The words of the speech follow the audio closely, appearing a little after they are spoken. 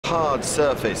hard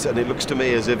surface, and it looks to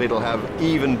me as if it'll have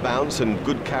even bounce and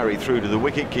good carry through to the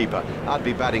wicket-keeper. I'd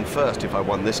be batting first if I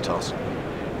won this toss.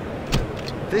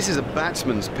 This is a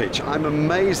batsman's pitch. I'm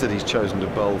amazed that he's chosen to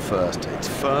bowl first. It's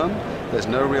firm, there's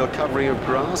no real covering of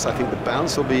grass. I think the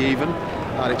bounce will be even.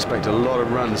 I'd expect a lot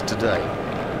of runs today.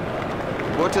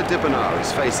 Dipanar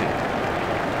is facing.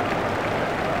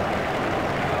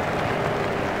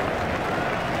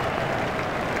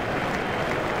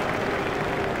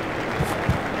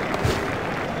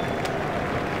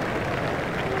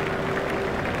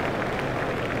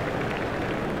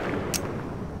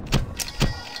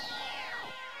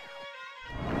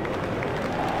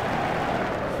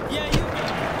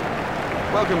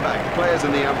 Welcome back. The players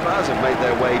and the umpires have made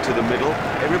their way to the middle.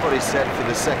 Everybody's set for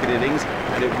the second innings,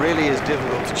 and it really is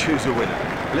difficult to choose a winner.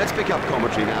 Let's pick up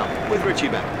commentary now with Richie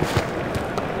back.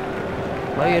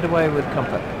 Play it away with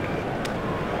comfort.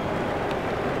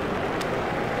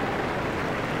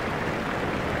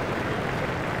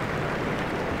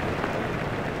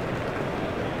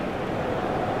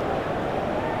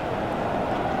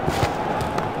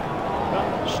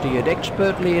 Steered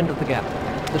expertly into the gap.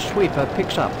 The sweeper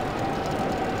picks up.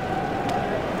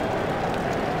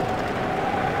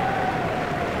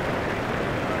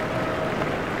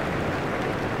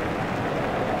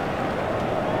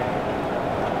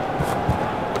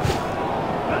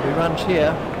 Runs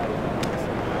here.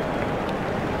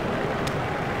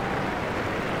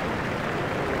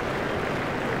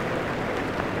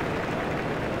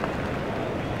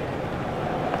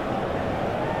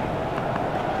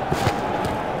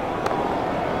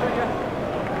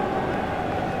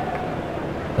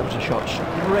 That was a shot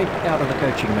straight out of the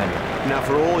coaching manual. Now,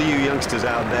 for all you youngsters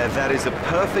out there, that is a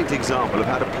perfect example of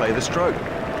how to play the stroke.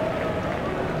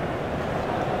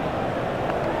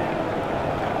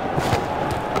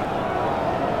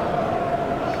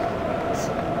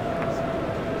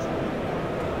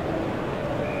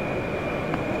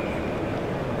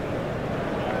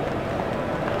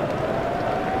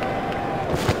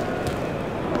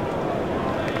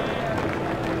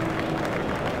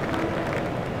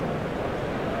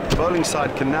 The bowling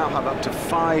side can now have up to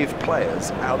 5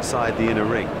 players outside the inner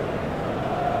ring.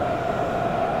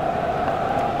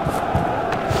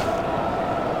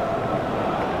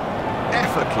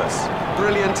 Effortless,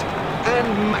 brilliant,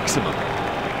 and maximum.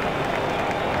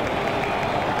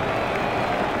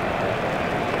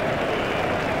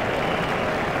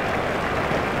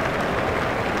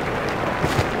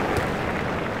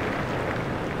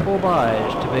 Four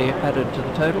byes to be added to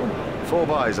the total. 4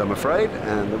 byes, I'm afraid,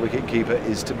 and the wicket-keeper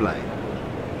is to blame.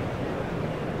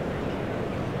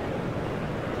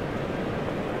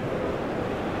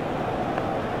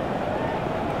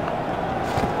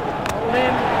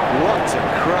 What a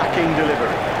cracking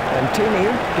delivery. And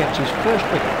Tini gets his first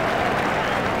wicket.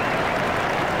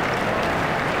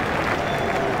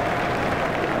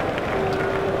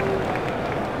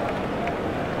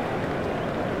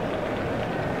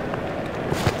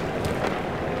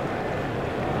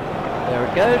 There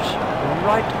it goes,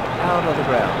 right out of the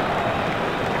ground.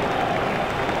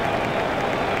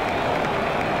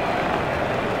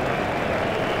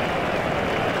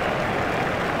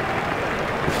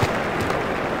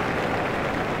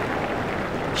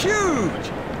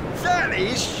 Huge! That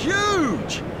is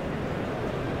huge!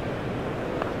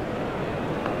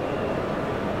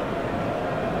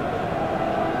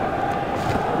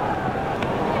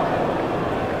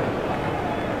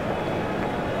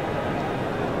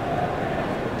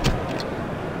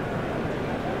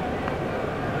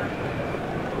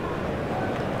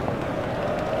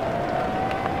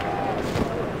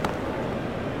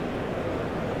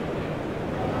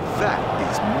 That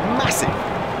is massive!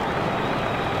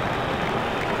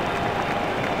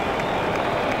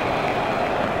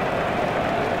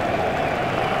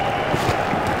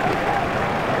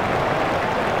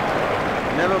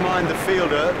 Never mind the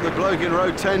fielder, the bloke in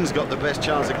row 10's got the best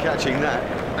chance of catching that.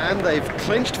 And they've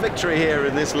clinched victory here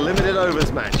in this limited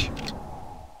overs match.